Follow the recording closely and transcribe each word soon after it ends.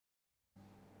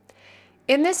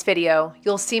In this video,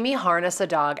 you'll see me harness a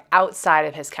dog outside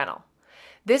of his kennel.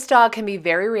 This dog can be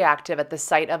very reactive at the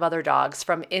sight of other dogs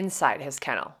from inside his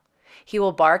kennel. He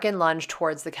will bark and lunge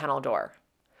towards the kennel door.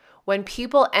 When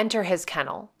people enter his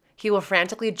kennel, he will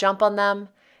frantically jump on them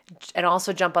and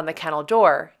also jump on the kennel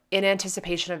door in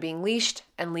anticipation of being leashed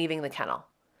and leaving the kennel.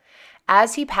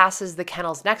 As he passes the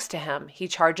kennels next to him, he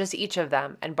charges each of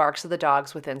them and barks at the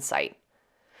dogs within sight.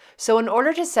 So in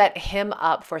order to set him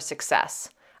up for success,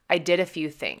 I did a few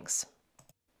things.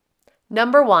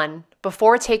 Number one,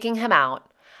 before taking him out,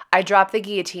 I dropped the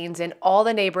guillotines in all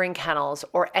the neighboring kennels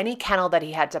or any kennel that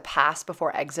he had to pass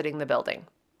before exiting the building.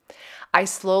 I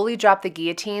slowly dropped the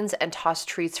guillotines and tossed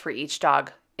treats for each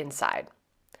dog inside.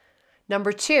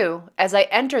 Number two, as I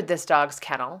entered this dog's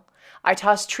kennel, I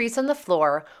tossed treats on the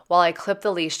floor while I clipped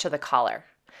the leash to the collar.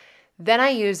 Then I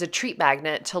used a treat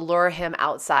magnet to lure him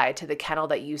outside to the kennel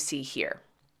that you see here.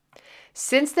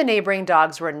 Since the neighboring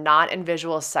dogs were not in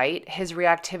visual sight, his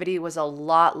reactivity was a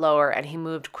lot lower and he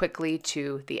moved quickly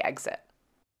to the exit.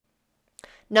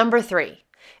 Number three,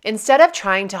 instead of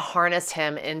trying to harness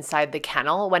him inside the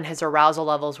kennel when his arousal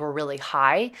levels were really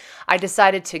high, I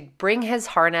decided to bring his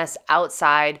harness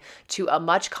outside to a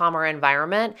much calmer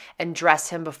environment and dress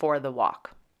him before the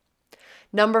walk.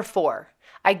 Number four,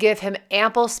 I give him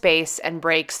ample space and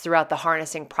breaks throughout the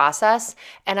harnessing process,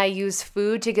 and I use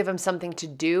food to give him something to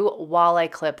do while I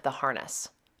clip the harness.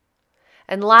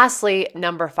 And lastly,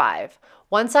 number five,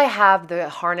 once I have the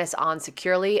harness on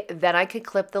securely, then I could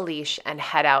clip the leash and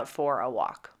head out for a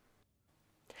walk.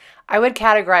 I would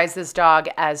categorize this dog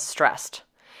as stressed.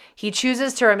 He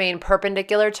chooses to remain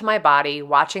perpendicular to my body,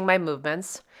 watching my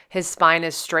movements. His spine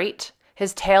is straight.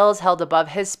 His tail is held above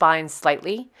his spine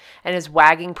slightly and is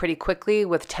wagging pretty quickly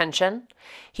with tension.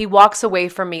 He walks away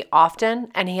from me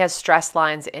often and he has stress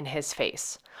lines in his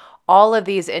face. All of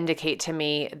these indicate to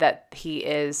me that he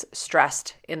is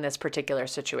stressed in this particular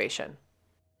situation.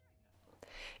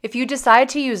 If you decide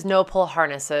to use no-pull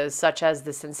harnesses such as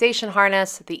the Sensation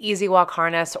harness, the Easy Walk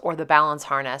harness, or the Balance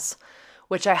harness,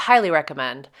 which I highly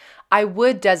recommend, I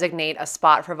would designate a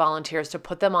spot for volunteers to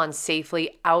put them on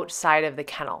safely outside of the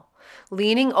kennel.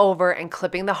 Leaning over and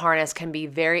clipping the harness can be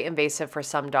very invasive for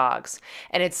some dogs,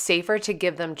 and it's safer to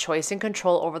give them choice and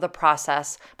control over the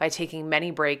process by taking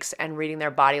many breaks and reading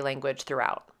their body language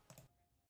throughout.